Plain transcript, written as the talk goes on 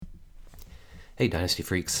Hey, Dynasty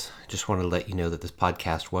Freaks. Just wanted to let you know that this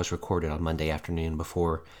podcast was recorded on Monday afternoon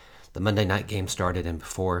before the Monday night game started and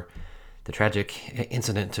before the tragic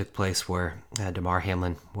incident took place where Damar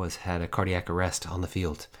Hamlin had a cardiac arrest on the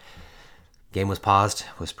field. Game was paused,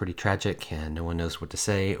 was pretty tragic, and no one knows what to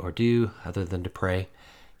say or do other than to pray.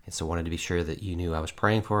 And so wanted to be sure that you knew I was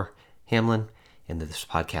praying for Hamlin and that this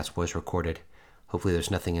podcast was recorded. Hopefully there's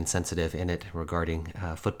nothing insensitive in it regarding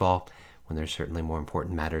football when there's certainly more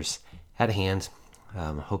important matters at hand.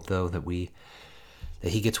 Hope though that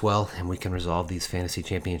he gets well and we can resolve these fantasy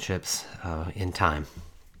championships in time.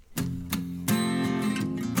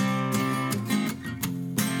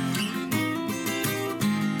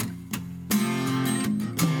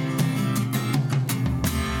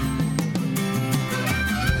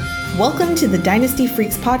 Welcome to the Dynasty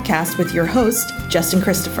Freaks podcast with your host, Justin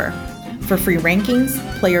Christopher. For free rankings,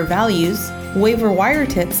 player values, waiver wire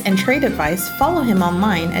tips, and trade advice, follow him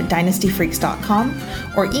online at dynastyfreaks.com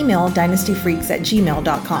or email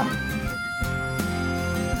dynastyfreaks@gmail.com.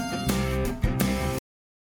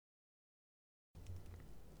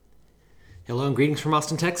 Hello and greetings from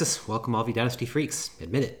Austin, Texas. Welcome all of you Dynasty Freaks.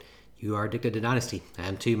 Admit it, you are addicted to Dynasty. I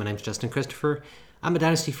am too. My name's Justin Christopher. I'm a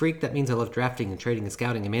Dynasty Freak. That means I love drafting and trading and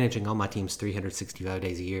scouting and managing all my teams 365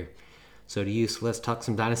 days a year. So to you, so let's talk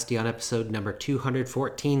some Dynasty on episode number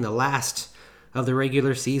 214, the last of the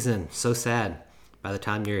regular season. So sad. By the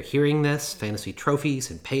time you're hearing this, fantasy trophies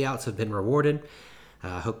and payouts have been rewarded.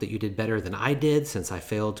 I hope that you did better than I did, since I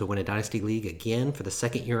failed to win a Dynasty League again for the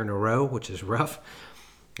second year in a row, which is rough.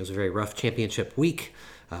 It was a very rough championship week,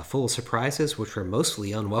 full of surprises, which were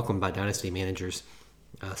mostly unwelcome by Dynasty managers.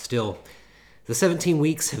 Still, the 17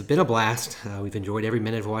 weeks have been a blast. We've enjoyed every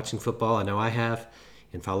minute of watching football. I know I have,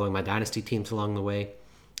 and following my Dynasty teams along the way.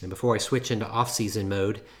 And before I switch into off-season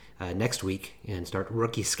mode next week and start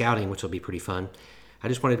rookie scouting, which will be pretty fun, I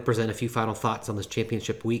just wanted to present a few final thoughts on this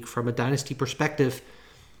championship week from a Dynasty perspective.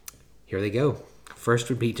 Here they go. First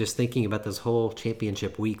would be just thinking about this whole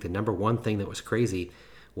championship week. The number one thing that was crazy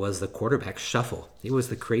was the quarterback shuffle. It was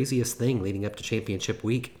the craziest thing leading up to championship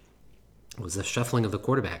week. It was the shuffling of the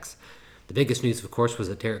quarterbacks. The biggest news, of course, was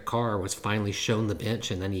that Derek Carr was finally shown the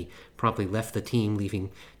bench, and then he promptly left the team,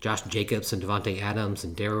 leaving Josh Jacobs and Devontae Adams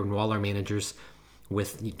and Darren Waller managers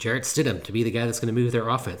with Jarrett Stidham to be the guy that's going to move their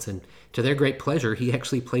offense. And to their great pleasure, he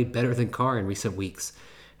actually played better than Carr in recent weeks.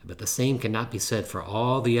 But the same cannot be said for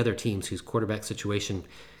all the other teams whose quarterback situation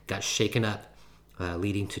got shaken up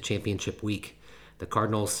leading to championship week. The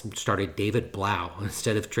Cardinals started David Blau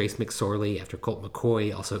instead of Trace McSorley after Colt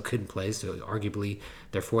McCoy also couldn't play, so arguably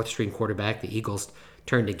their fourth-string quarterback. The Eagles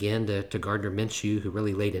turned again to Gardner Minshew, who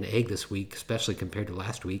really laid an egg this week, especially compared to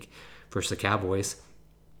last week versus the Cowboys.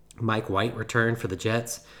 Mike White returned for the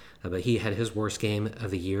Jets, but he had his worst game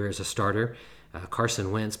of the year as a starter.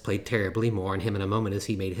 Carson Wentz played terribly. More on him in a moment as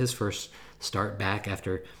he made his first start back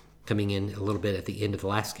after coming in a little bit at the end of the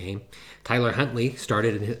last game. Tyler Huntley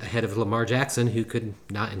started ahead of Lamar Jackson, who could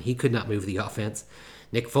not move the offense.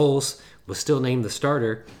 Nick Foles was still named the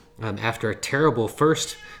starter after a terrible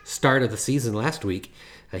first start of the season last week.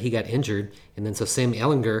 He got injured, and then so Sam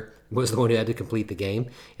Ehlinger was the one who had to complete the game.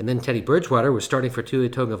 And then Teddy Bridgewater was starting for Tua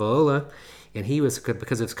Tagovailoa, and he was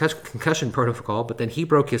because of his concussion protocol, but then he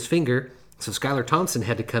broke his finger, so Skylar Thompson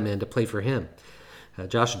had to come in to play for him.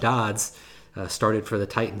 Josh Dodds started for the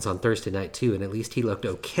Titans on Thursday night too, and at least he looked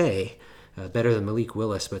okay, better than Malik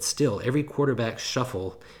Willis. But still, every quarterback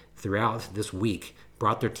shuffle throughout this week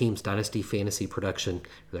brought their team's dynasty fantasy production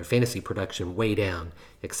way down,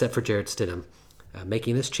 except for Jarrett Stidham,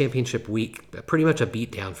 making this championship week pretty much a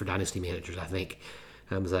beatdown for dynasty managers, I think.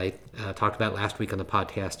 As I talked about last week on the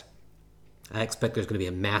podcast, I expect there's going to be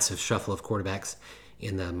a massive shuffle of quarterbacks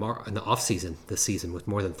in the offseason this season, with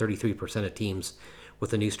more than 33% of teams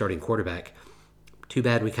with a new starting quarterback. Too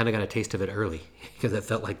bad we kind of got a taste of it early, because it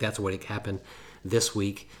felt like that's what had happened this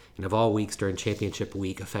week, and of all weeks during championship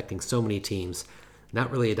week, affecting so many teams. Not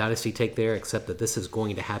really a dynasty take there, except that this is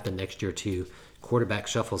going to happen next year too. Quarterback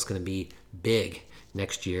shuffle is going to be big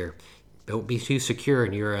next year. Don't be too secure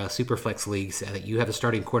in your Superflex leagues that you have a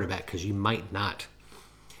starting quarterback, because you might not.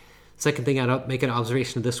 Second thing I'd make an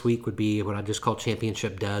observation of this week would be what I just call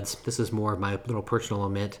championship duds. This is more of my little personal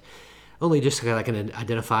lament, only just so I can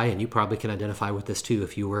identify, and you probably can identify with this too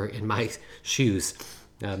if you were in my shoes.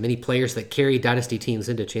 Many players that carry dynasty teams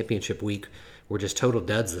into championship week were just total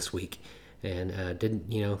duds this week, and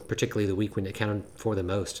didn't, particularly the week when it counted for the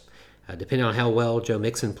most. Depending on how well Joe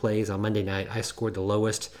Mixon plays on Monday night, I scored the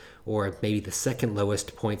lowest or maybe the second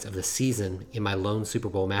lowest points of the season in my lone Super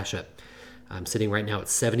Bowl mashup. I'm sitting right now at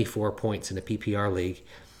 74 points in the PPR league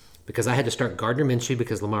because I had to start Gardner Minshew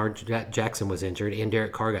because Lamar Jackson was injured and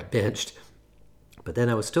Derek Carr got benched. But then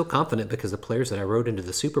I was still confident because the players that I wrote into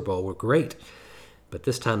the Super Bowl were great. But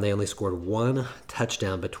this time they only scored one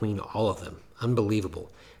touchdown between all of them.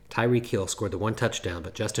 Unbelievable. Tyreek Hill scored the one touchdown,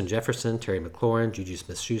 but Justin Jefferson, Terry McLaurin, Juju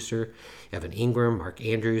Smith-Schuster, Evan Ingram, Mark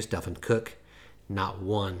Andrews, Dalvin Cook, not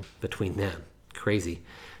one between them. Crazy.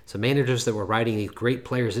 So managers that were writing these great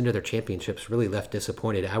players into their championships really left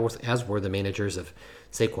disappointed, as were the managers of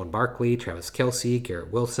Saquon Barkley, Travis Kelce,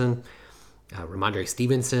 Garrett Wilson, Ramondre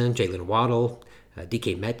Stevenson, Jalen Waddle,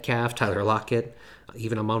 DK Metcalf, Tyler Lockett,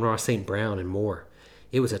 even Amon-Ra St. Brown, and more.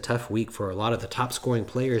 It was a tough week for a lot of the top scoring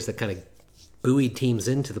players that kind of buoyed teams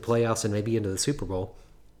into the playoffs and maybe into the Super Bowl.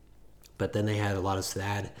 But then they had a lot of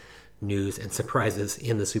sad news and surprises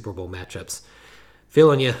in the Super Bowl matchups.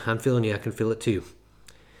 Feeling you. I'm feeling you. I can feel it too.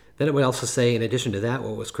 Then I would also say, in addition to that,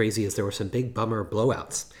 what was crazy is there were some big bummer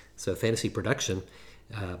blowouts. So fantasy production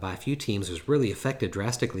by a few teams was really affected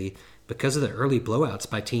drastically because of the early blowouts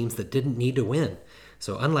by teams that didn't need to win.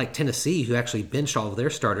 So unlike Tennessee, who actually benched all of their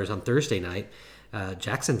starters on Thursday night,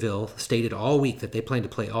 Jacksonville stated all week that they plan to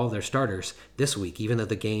play all of their starters this week, even though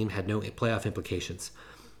the game had no playoff implications.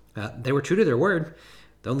 They were true to their word.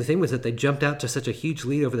 The only thing was that they jumped out to such a huge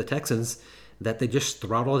lead over the Texans that they just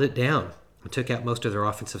throttled it down and took out most of their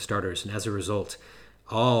offensive starters. And as a result,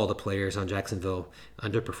 all the players on Jacksonville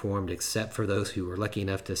underperformed except for those who were lucky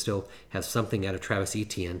enough to still have something out of Travis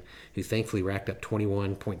Etienne, who thankfully racked up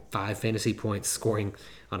 21.5 fantasy points, scoring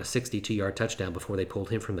on a 62-yard touchdown before they pulled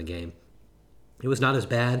him from the game. It was not as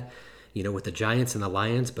bad, with the Giants and the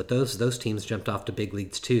Lions, but those teams jumped off to big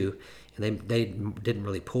leads too. And they didn't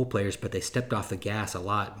really pull players, but they stepped off the gas a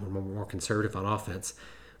lot, were more conservative on offense.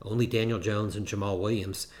 Only Daniel Jones and Jamal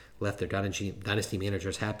Williams left their dynasty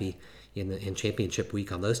managers happy in championship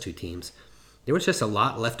week on those two teams. There was just a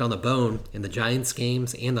lot left on the bone in the Giants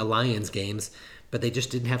games and the Lions games, but they just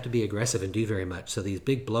didn't have to be aggressive and do very much. So these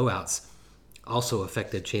big blowouts also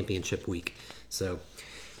affected championship week. So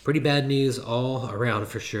pretty bad news all around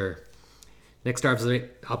for sure. Next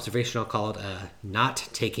observation, I'll call it not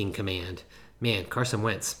taking command. Man, Carson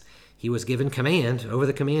Wentz. He was given command over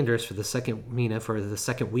the Commanders for the second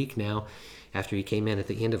week now, after he came in at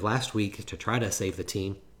the end of last week to try to save the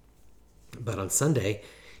team. But on Sunday,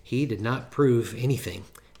 he did not prove anything.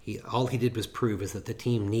 All he did was prove is that the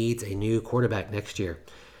team needs a new quarterback next year.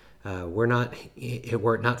 Were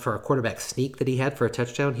it not for a quarterback sneak that he had for a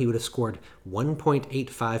touchdown, he would have scored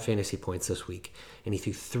 1.85 fantasy points this week, and he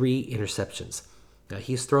threw 3 interceptions.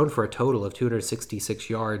 He's thrown for a total of 266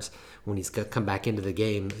 yards when he's come back into the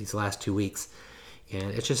game these last 2 weeks,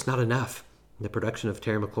 and it's just not enough. The production of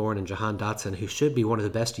Terry McLaurin and Jahan Dotson, who should be one of the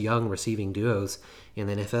best young receiving duos in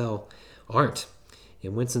the NFL, aren't.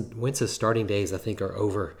 And Wentz's starting days, I think, are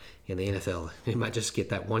over in the NFL. He might just get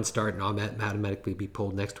that one start and automatically be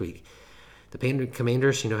pulled next week. The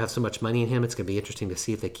Commanders, have so much money in him, it's going to be interesting to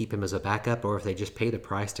see if they keep him as a backup or if they just pay the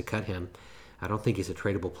price to cut him. I don't think he's a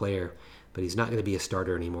tradable player, but he's not going to be a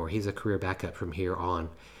starter anymore. He's a career backup from here on.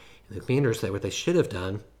 And the Commanders, what they should have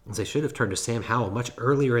done is they should have turned to Sam Howell much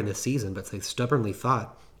earlier in the season, but they stubbornly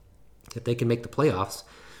thought that they can make the playoffs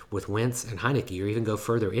with Wentz and Heineke, or even go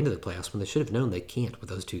further into the playoffs when they should have known they can't with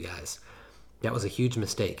those two guys. That was a huge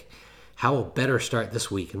mistake. Howell better start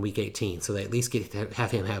this week in Week 18, so they at least get to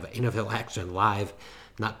have him have NFL action live,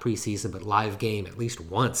 not preseason, but live game at least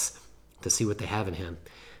once to see what they have in him.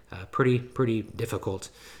 Pretty difficult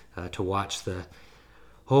to watch the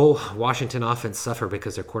whole Washington offense suffer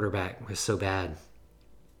because their quarterback was so bad.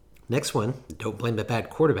 Next one, don't blame a bad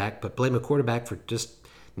quarterback, but blame a quarterback for just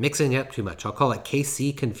mixing it up too much. I'll call it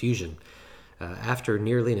KC confusion. After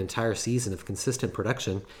nearly an entire season of consistent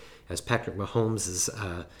production as Patrick Mahomes'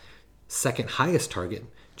 second highest target,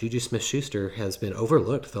 Juju Smith-Schuster has been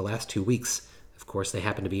overlooked the last 2 weeks. Of course, they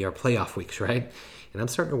happen to be our playoff weeks, right? And I'm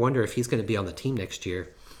starting to wonder if he's going to be on the team next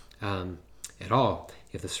year at all,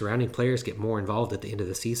 if the surrounding players get more involved at the end of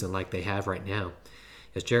the season like they have right now.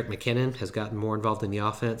 As Jerick McKinnon has gotten more involved in the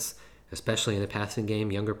offense, especially in the passing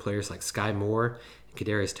game, younger players like Sky Moore and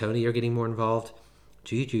Kadarius Toney are getting more involved.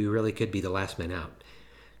 Juju really could be the last man out.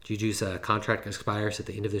 Juju's contract expires at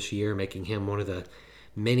the end of this year, making him one of the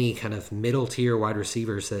many kind of middle-tier wide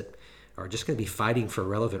receivers that are just going to be fighting for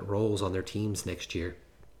relevant roles on their teams next year.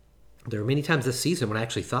 There were many times this season when I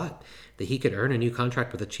actually thought that he could earn a new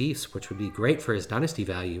contract with the Chiefs, which would be great for his dynasty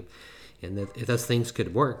value, and that if those things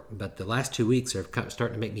could work. But the last 2 weeks are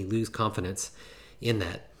starting to make me lose confidence in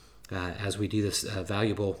that. As we do this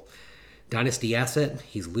valuable dynasty asset,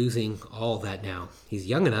 he's losing all of that now. He's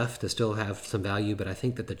young enough to still have some value, but I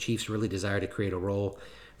think that the Chiefs really desire to create a role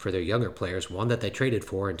for their younger players, one that they traded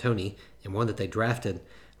for in Toney, and one that they drafted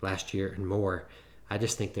last year and more. I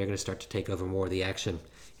just think they're going to start to take over more of the action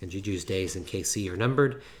and Juju's days in KC are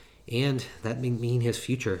numbered, and that may mean his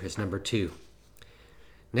future is numbered too.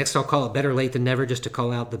 Next, I'll call it better late than never, just to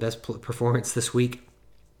call out the best performance this week.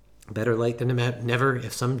 Better late than never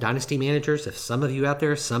if some dynasty managers, if some of you out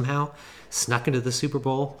there somehow snuck into the Super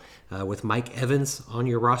Bowl with Mike Evans on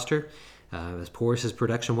your roster. As poor as his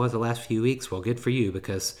production was the last few weeks, well, good for you,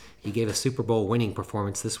 because he gave a Super Bowl winning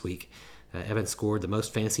performance this week. Evans scored the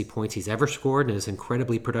most fantasy points he's ever scored in his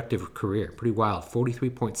incredibly productive career. Pretty wild,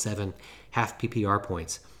 43.7 half PPR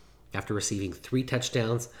points after receiving 3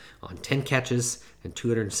 touchdowns on 10 catches and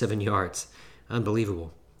 207 yards.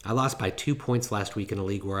 Unbelievable. I lost by 2 points last week in a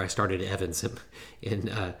league where I started Evans.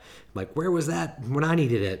 Like, where was that when I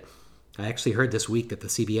needed it? I actually heard this week that the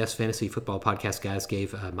CBS Fantasy Football Podcast guys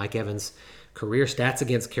gave Mike Evans career stats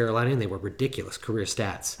against Carolina, and they were ridiculous career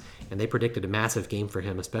stats. And they predicted a massive game for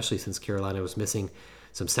him, especially since Carolina was missing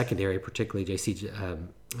some secondary, particularly J.C.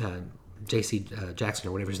 Jackson,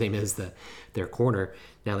 or whatever his name is, their corner.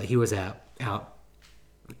 Now that he was out,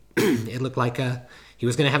 it looked like he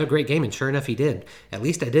was going to have a great game, and sure enough, he did. At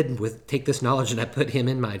least I did take this knowledge, and I put him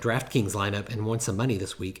in my DraftKings lineup and won some money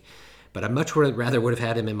this week. But I much rather would have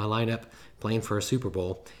had him in my lineup playing for a Super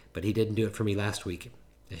Bowl, but he didn't do it for me last week.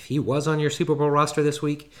 If he was on your Super Bowl roster this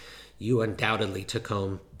week, you undoubtedly took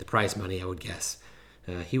home the prize money, I would guess.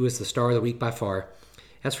 He was the star of the week by far.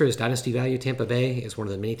 As for his dynasty value, Tampa Bay is one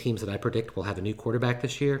of the many teams that I predict will have a new quarterback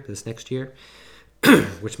this next year,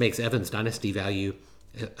 which makes Evans' dynasty value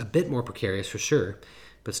a bit more precarious for sure.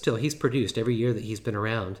 But still, he's produced every year that he's been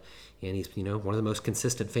around, and he's one of the most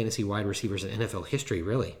consistent fantasy wide receivers in NFL history,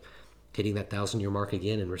 really, hitting that 1,000-year mark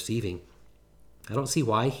again and receiving. I don't see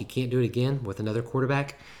why he can't do it again with another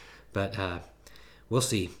quarterback, but we'll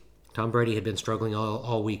see. Tom Brady had been struggling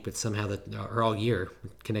all week, but somehow or all year,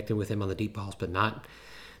 connecting with him on the deep balls, but not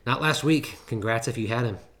last week. Congrats if you had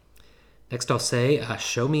him. Next, I'll say,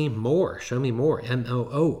 show me more. Show me more.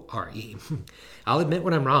 M-O-O-R-E. I'll admit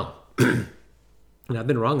when I'm wrong. And I've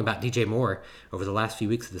been wrong about DJ Moore over the last few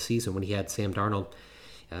weeks of the season when he had Sam Darnold.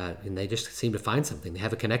 And they just seem to find something. They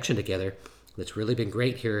have a connection together that's really been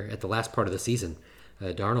great here at the last part of the season.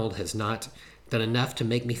 Darnold has not done enough to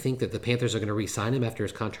make me think that the Panthers are going to re-sign him after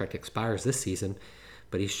his contract expires this season.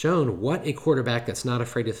 But he's shown what a quarterback that's not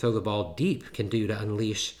afraid to throw the ball deep can do to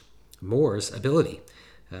unleash Moore's ability.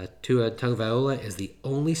 Tua Tagovailoa is the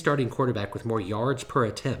only starting quarterback with more yards per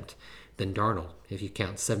attempt than Darnold, if you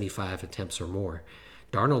count 75 attempts or more.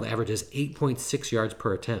 Darnold averages 8.6 yards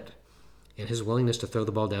per attempt, and his willingness to throw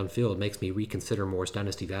the ball downfield makes me reconsider Moore's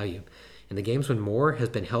dynasty value. In the games when Moore has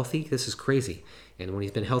been healthy, this is crazy. And when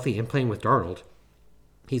he's been healthy and playing with Darnold,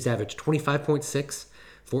 he's averaged 25.6,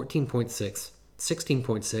 14.6,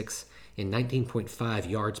 16.6, and 19.5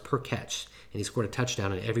 yards per catch, and he scored a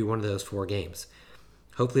touchdown in every one of those 4 games.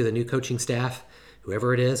 Hopefully the new coaching staff,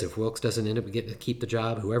 whoever it is, if Wilkes doesn't end up getting to keep the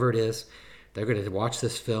job, whoever it is, they're going to watch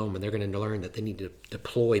this film and they're going to learn that they need to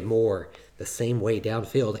deploy Moore the same way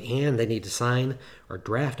downfield, and they need to sign or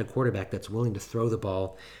draft a quarterback that's willing to throw the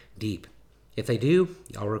ball deep. If they do,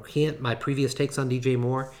 I'll recant my previous takes on DJ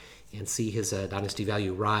Moore and see his dynasty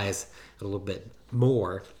value rise a little bit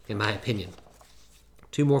more, in my opinion.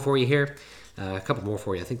 2 more for you here. A couple more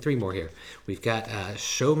for you. I think 3 more here. We've got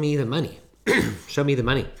Show Me the Money. Show me the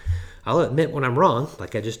money. I'll admit when I'm wrong,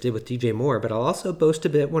 like I just did with DJ Moore, but I'll also boast a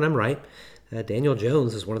bit when I'm right. Daniel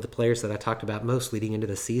Jones is one of the players that I talked about most leading into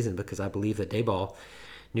the season because I believe that Daboll,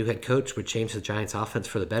 new head coach, would change the Giants' offense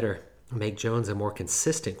for the better, make Jones a more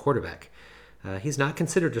consistent quarterback. He's not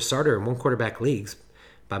considered a starter in one-quarterback leagues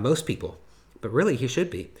by most people, but really he should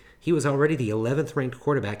be. He was already the 11th ranked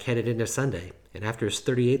quarterback headed into Sunday, and after his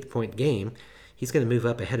 38th-point game, he's going to move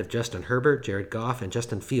up ahead of Justin Herbert, Jared Goff, and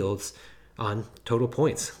Justin Fields on total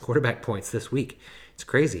points, quarterback points this week. It's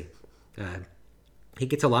crazy. He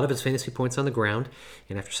gets a lot of his fantasy points on the ground,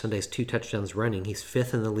 and after Sunday's 2 touchdowns running, he's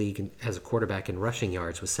 5th in the league as a quarterback in rushing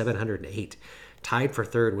yards with 708, tied for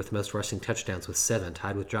 3rd with most rushing touchdowns with 7,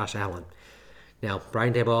 tied with Josh Allen. Now,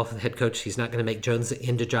 Brian Daboll, the head coach, he's not going to make Jones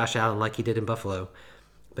into Josh Allen like he did in Buffalo,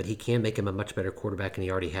 but he can make him a much better quarterback than he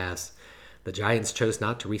already has. The Giants chose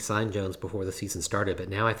not to re-sign Jones before the season started, but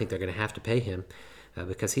now I think they're going to have to pay him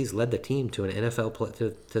because he's led the team to the NFL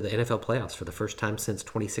playoffs for the first time since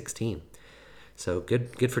 2016. So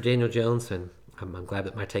good for Daniel Jones, and I'm glad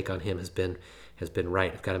that my take on him has been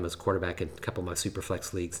right. I've got him as quarterback in a couple of my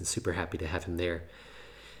Superflex leagues, and super happy to have him there.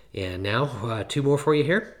 And now 2 more for you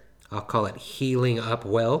here. I'll call it Healing Up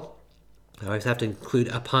Well. I always have to include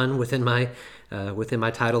a pun within my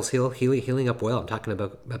titles. Healing Up Well. I'm talking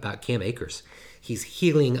about Cam Akers. He's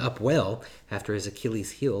healing up well after his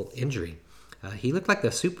Achilles heel injury. He looked like the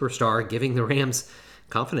superstar, giving the Rams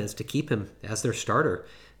confidence to keep him as their starter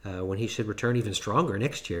when he should return even stronger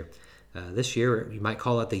next year. This year, you might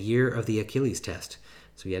call it the year of the Achilles test.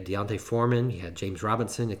 So you had D'Onta Foreman, you had James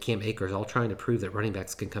Robinson, and Cam Akers all trying to prove that running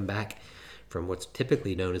backs can come back from what's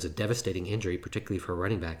typically known as a devastating injury, particularly for a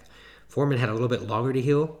running back. Foreman had a little bit longer to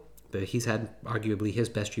heal, but he's had arguably his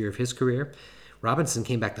best year of his career. Robinson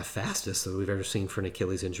came back the fastest that we've ever seen for an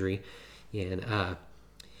Achilles injury, and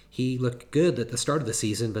he looked good at the start of the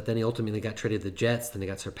season, but then he ultimately got traded to the Jets, then he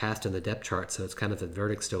got surpassed in the depth chart, so it's kind of the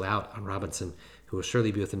verdict still out on Robinson, who will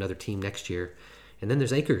surely be with another team next year. And then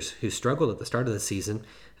there's Akers, who struggled at the start of the season,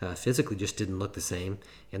 physically just didn't look the same,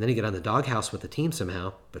 and then he got on the doghouse with the team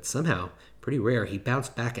somehow, but somehow, pretty rare, he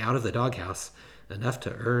bounced back out of the doghouse enough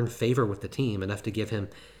to earn favor with the team, enough to give him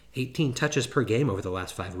 18 touches per game over the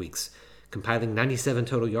last 5 weeks, compiling 97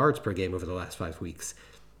 total yards per game over the last 5 weeks.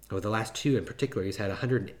 Over the last two in particular, he's had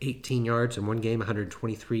 118 yards in one game,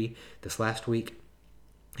 123 this last week.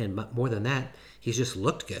 And more than that, he's just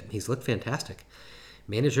looked good. He's looked fantastic.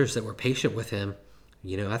 Managers that were patient with him,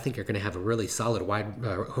 I think are going to have a really solid wide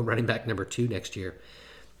running back number 2 next year,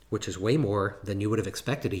 which is way more than you would have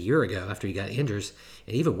expected a year ago after he got injuries,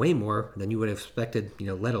 and even way more than you would have expected,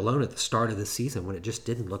 let alone at the start of this season when it just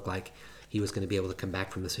didn't look like he was going to be able to come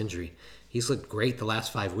back from this injury. He's looked great the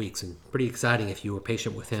last 5 weeks, and pretty exciting if you were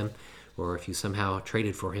patient with him or if you somehow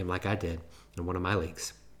traded for him like I did in one of my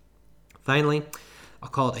leagues. Finally, I'll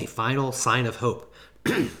call it a final sign of hope.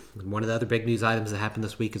 One of the other big news items that happened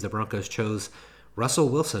this week is the Broncos chose Russell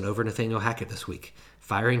Wilson over Nathaniel Hackett this week,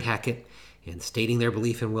 firing Hackett and stating their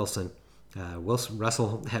belief in Wilson.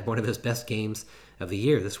 Russell had one of his best games of the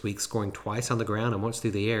year this week, scoring twice on the ground and once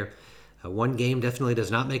through the air. One game definitely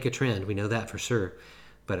does not make a trend, we know that for sure.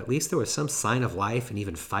 But at least there was some sign of life and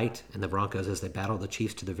even fight in the Broncos as they battled the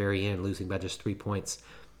Chiefs to the very end, losing by just 3 points.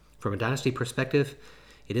 From a dynasty perspective,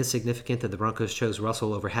 it is significant that the Broncos chose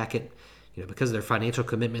Russell over Hackett. Because of their financial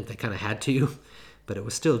commitment, they kind of had to, but it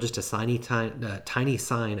was still just a tiny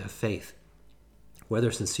sign of faith.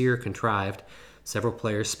 Whether sincere or contrived, several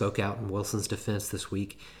players spoke out in Wilson's defense this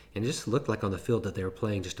week, and it just looked like on the field that they were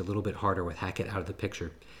playing just a little bit harder with Hackett out of the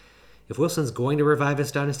picture. If Wilson's going to revive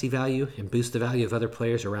his dynasty value and boost the value of other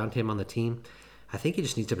players around him on the team, I think he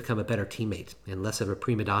just needs to become a better teammate and less of a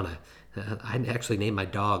prima donna. I actually named my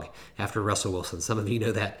dog after Russell Wilson. Some of you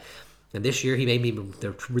know that. And this year,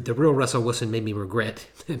 the real Russell Wilson made me regret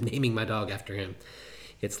naming my dog after him.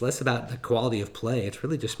 It's less about the quality of play. It's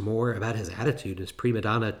really just more about his attitude, his prima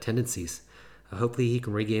donna tendencies. Hopefully he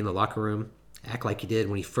can regain the locker room, act like he did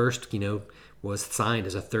when he first, was signed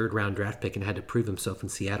as a third-round draft pick and had to prove himself in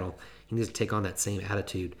Seattle. He needs to take on that same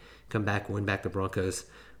attitude, come back, win back the Broncos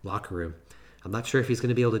locker room. I'm not sure if he's going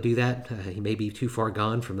to be able to do that. He may be too far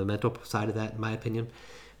gone from the mental side of that, in my opinion.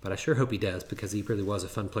 But I sure hope he does, because he really was a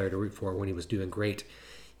fun player to root for when he was doing great.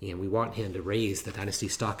 And we want him to raise the dynasty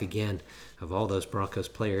stock again of all those Broncos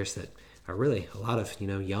players that are really a lot of,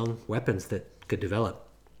 young weapons that could develop.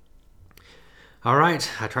 All right,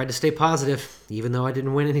 I tried to stay positive, even though I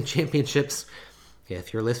didn't win any championships.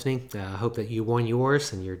 If you're listening, I hope that you won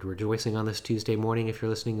yours and you're rejoicing on this Tuesday morning if you're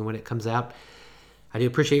listening and when it comes out. I do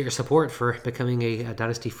appreciate your support for becoming a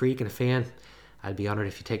Dynasty Freak and a fan. I'd be honored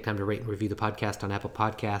if you take time to rate and review the podcast on Apple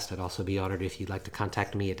Podcasts. I'd also be honored if you'd like to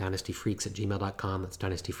contact me at dynastyfreaks@gmail.com. That's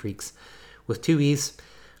dynastyfreaks with 2 E's.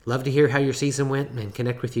 Love to hear how your season went and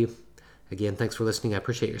connect with you. Again, thanks for listening. I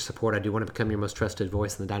appreciate your support. I do want to become your most trusted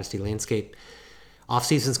voice in the Dynasty landscape.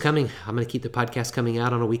 Off-season's coming. I'm going to keep the podcast coming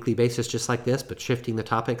out on a weekly basis just like this, but shifting the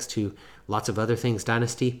topics to lots of other things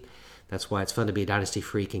Dynasty. That's why it's fun to be a Dynasty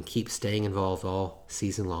Freak and keep staying involved all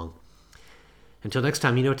season long. Until next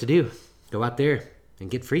time, you know what to do. Go out there and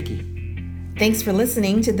get freaky. Thanks for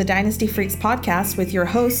listening to the Dynasty Freaks podcast with your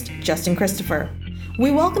host, Justin Christopher.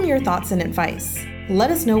 We welcome your thoughts and advice.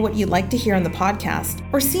 Let us know what you'd like to hear on the podcast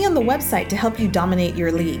or see on the website to help you dominate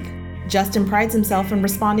your league. Justin prides himself in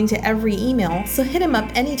responding to every email, so hit him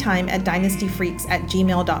up anytime at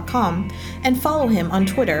dynastyfreaks@gmail.com and follow him on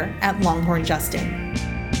Twitter @LonghornJustin.